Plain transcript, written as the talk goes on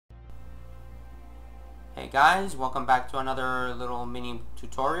Hey guys, welcome back to another little mini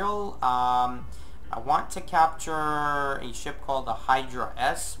tutorial. I want to capture a ship called the Hydra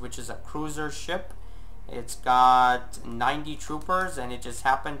S, which is a cruiser ship. It's got 90 troopers and it just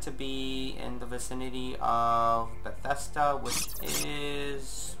happened to be in the vicinity of Bethesda, which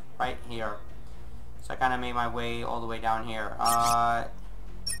is right here. So I kind of made my way all the way down here.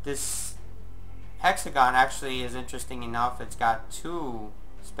 This hexagon actually is interesting enough. It's got two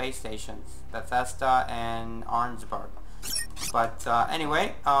space stations, Bethesda and Arnsburg. But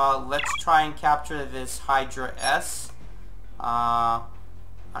anyway, let's try and capture this Hydra S.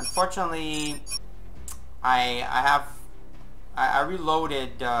 Unfortunately, I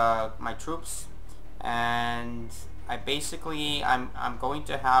reloaded my troops, and I'm going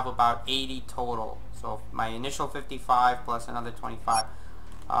to have about 80 total. So my initial 55 plus another 25.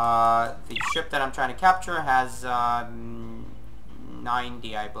 The ship that I'm trying to capture has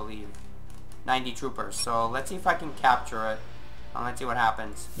 90, I believe. 90 troopers. So let's see if I can capture it. And let's see what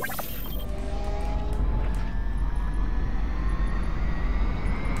happens.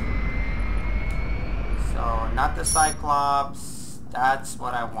 So, not the Cyclops. That's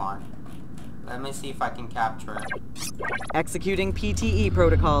what I want. Let me see if I can capture it. Executing PTE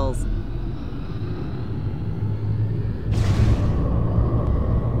protocols.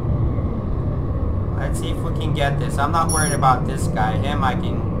 Let's see if we can get this. I'm not worried about this guy. Him I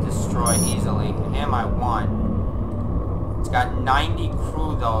can destroy easily. Him I want. It's got 90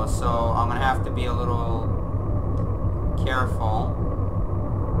 crew though, so I'm gonna have to be a little careful.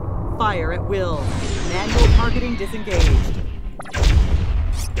 Fire at will. Manual targeting disengaged.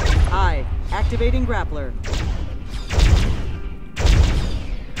 I. Activating grappler.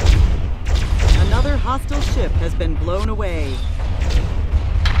 Another hostile ship has been blown away.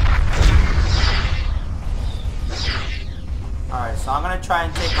 Alright, so I'm gonna try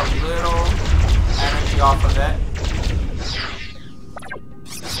and take a little energy off of it.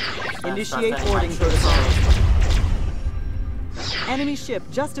 Initiate boarding protocol. Enemy ship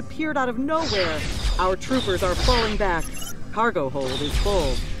just appeared out of nowhere. Our troopers are falling back. Cargo hold is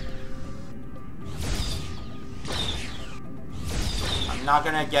full. I'm not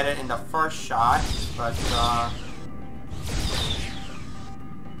gonna get it in the first shot, but I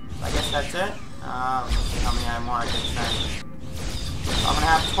guess that's it. Let me see how many more I can send. I'm gonna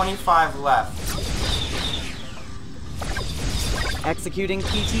have 25 left. Executing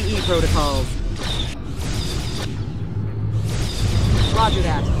PTE protocols. Roger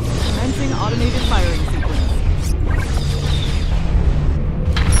that. Commencing automated firing sequence.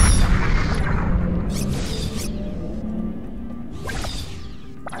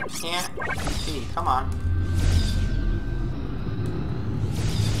 I can't see. Come on.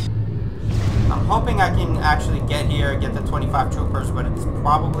 I'm hoping I can actually get here, get the 25 troopers, but it's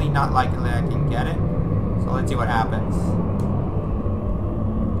probably not likely I can get it. So let's see what happens.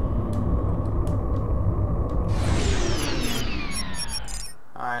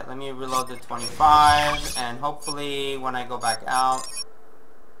 Alright, let me reload the 25, and hopefully when I go back out,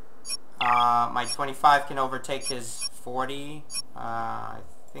 my 25 can overtake his 40. I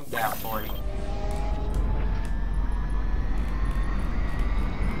think they have 40.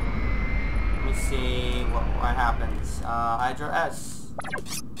 See what happens. Hydra S.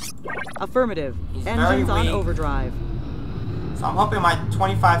 Affirmative. He's Engines very on weak. overdrive. So I'm hoping my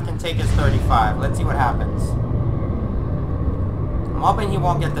 25 can take his 35. Let's see what happens. I'm hoping he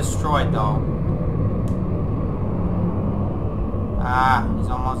won't get destroyed though. Ah, he's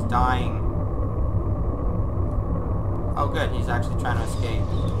almost dying. Oh good, he's actually trying to escape.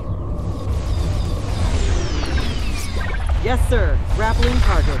 Yes, sir. Grappling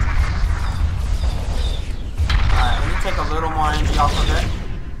target. Alright, let me take a little more energy off of it.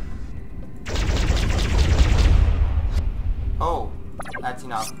 Oh, that's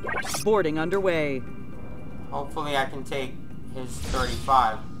enough. Boarding underway. Hopefully I can take his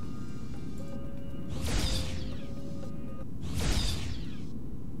 35.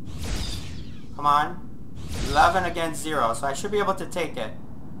 Come on. 11 against 0, so I should be able to take it.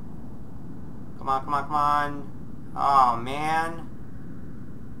 Come on, come on, come on. Oh, man.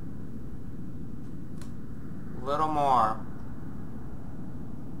 A little more.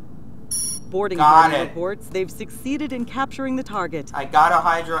 Boarding Got party it. reports they've succeeded in capturing the target. I got a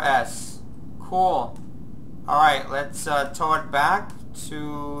Hydra S. Cool. Alright, let's tow it back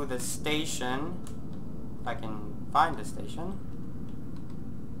to the station. If I can find the station.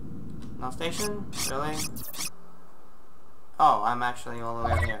 No station? Really? Oh, I'm actually all the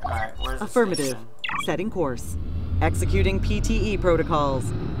way here. Alright, where's the Affirmative. station? Setting course. Executing PTE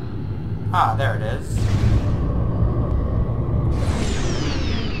protocols. Ah, there it is.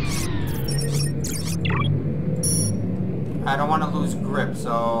 I don't want to lose grip,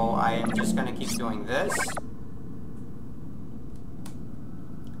 so I am just going to keep doing this.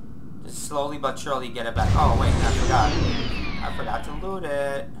 Just slowly but surely get it back. Oh, wait, I forgot to loot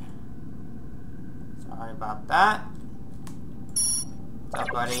it. Sorry about that. What's up,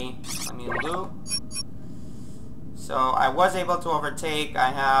 buddy? Let me loot. So I was able to overtake.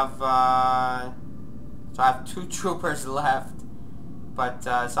 I have 2 troopers left. But,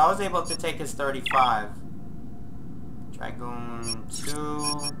 so I was able to take his 35. Dragoon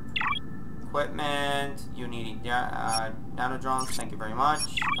 2. Equipment. Unity nano drones. Thank you very much.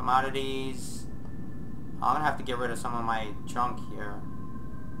 Commodities. I'm gonna have to get rid of some of my junk here.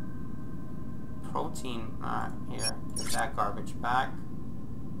 Protein. Here. Get that garbage back.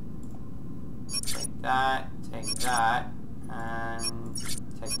 Take that. Take that. And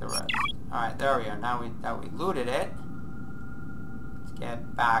take the rest. Alright, there we are. Now that we looted it. Let's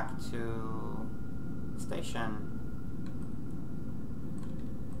get back to station.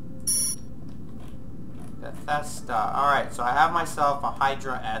 Bethesda. Alright, so I have myself a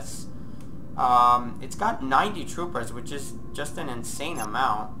Hydra S. It's got 90 troopers, which is just an insane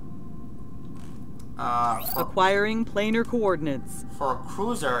amount. Acquiring planar coordinates. For a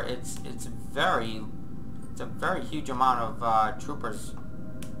cruiser, it's a very huge amount of troopers.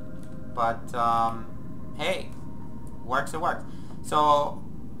 But hey, works, it works. So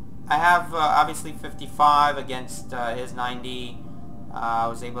I have obviously 55 against his 90. I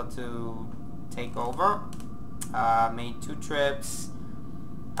was able to take over. Made 2 trips.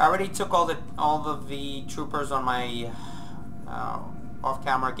 I already took all of the troopers on my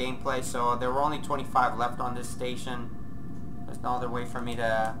off-camera gameplay, so there were only 25 left on this station. There's no other way for me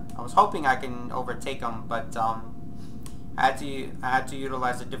to. I was hoping I can overtake them, but I had to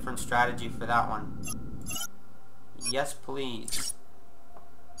utilize a different strategy for that one. Yes, please.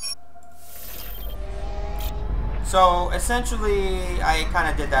 So essentially, I kind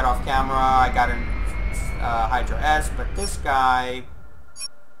of did that off camera. I got an Hydra S, but this guy,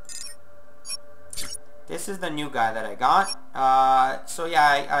 this is the new guy that I got. So yeah,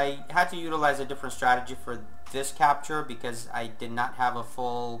 I had to utilize a different strategy for this capture because I did not have a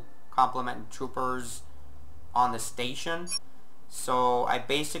full complement of troopers on the station. So I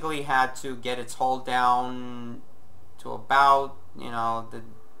basically had to get its hull down to about, you know,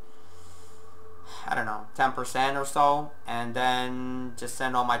 I don't know, 10% or so, and then just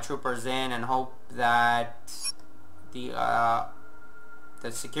send all my troopers in and hope that the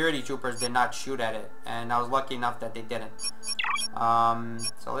security troopers did not shoot at it, and I was lucky enough that they didn't.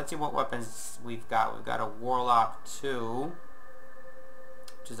 So let's see what weapons we've got. We've got a Warlock 2,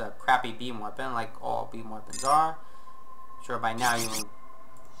 which is a crappy beam weapon, like all beam weapons are. I'm sure by now you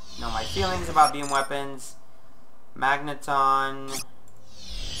know my feelings about beam weapons. Magneton,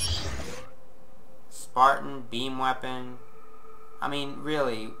 Spartan beam weapon. I mean,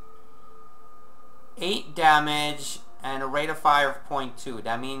 really, 8 damage and a rate of fire of 0.2.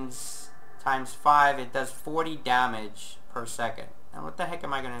 That means times 5, it does 40 damage per second. Now what the heck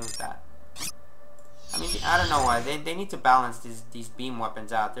am I gonna do with that? I mean, I don't know why. They need to balance these beam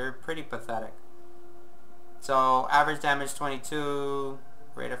weapons out. They're pretty pathetic. So average damage 22,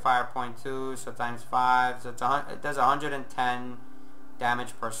 rate of fire 0.2, so times 5, so it does 110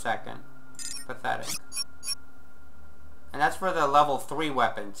 damage per second. Pathetic. And that's for the level 3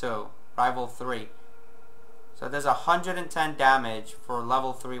 weapon too. Rival 3. So there's 110 damage for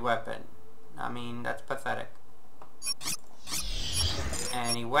level 3 weapon. I mean, that's pathetic.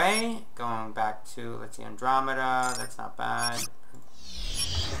 Anyway, going back to, let's see, Andromeda. That's not bad.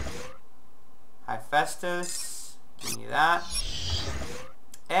 Hephaestus. Give me that.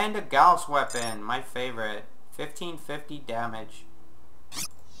 And a Gauss weapon. My favorite. 1550 damage.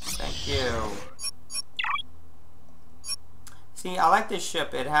 Thank you. See, I like this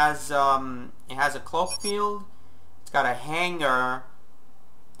ship. It has a cloak field. It's got a hangar,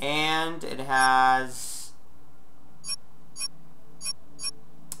 and it has.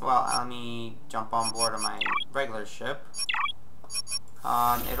 Well, let me jump on board of my regular ship.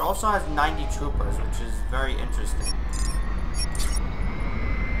 It also has 90 troopers, which is very interesting.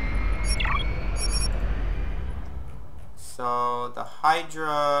 So the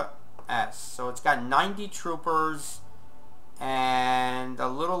Hydra S. So it's got 90 troopers and a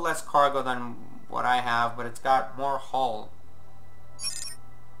little less cargo than what I have, but it's got more hull.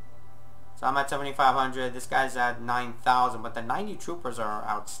 So I'm at 7,500. This guy's at 9,000, but the 90 troopers are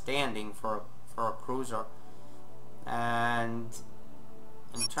outstanding for a cruiser. And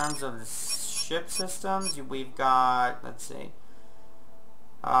in terms of the ship systems, we've got, let's see,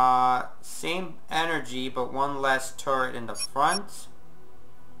 same energy, but one less turret in the front.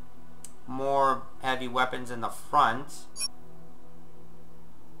 More heavy weapons in the front.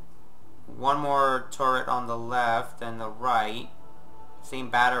 one more turret on the left and the right. Same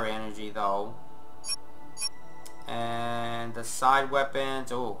battery energy though. And the side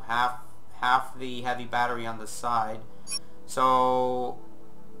weapons, oh, half the heavy battery on the side. So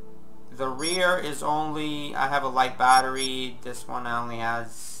the rear is only, I have a light battery. This one only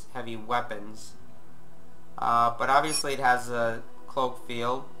has heavy weapons. But obviously it has a cloak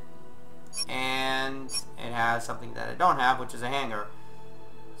field. And it has something that I don't have, which is a hangar.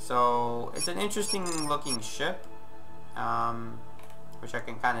 So it's an interesting looking ship. Wish I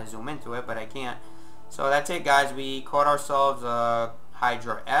can kind of zoom into it, but I can't. So that's it, guys. We caught ourselves a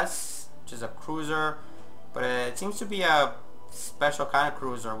Hydra S, which is a cruiser, but it seems to be a special kind of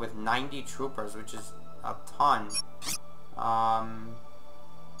cruiser with 90 troopers, which is a ton.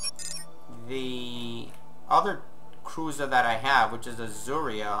 The other cruiser that I have, which is a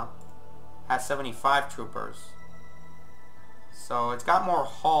Zuria, has 75 troopers. So it's got more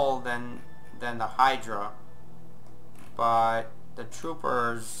hull than the Hydra, but the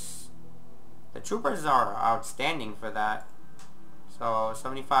troopers are outstanding for that. So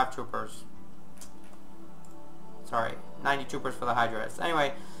 75 troopers. Sorry, 90 troopers for the Hydra.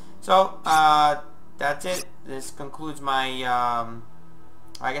 Anyway, so that's it. This concludes my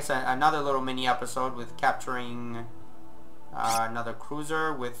I guess another little mini episode with capturing another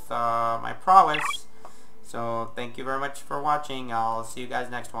cruiser with my prowess. So thank you very much for watching. I'll see you guys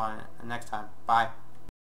next time. Bye.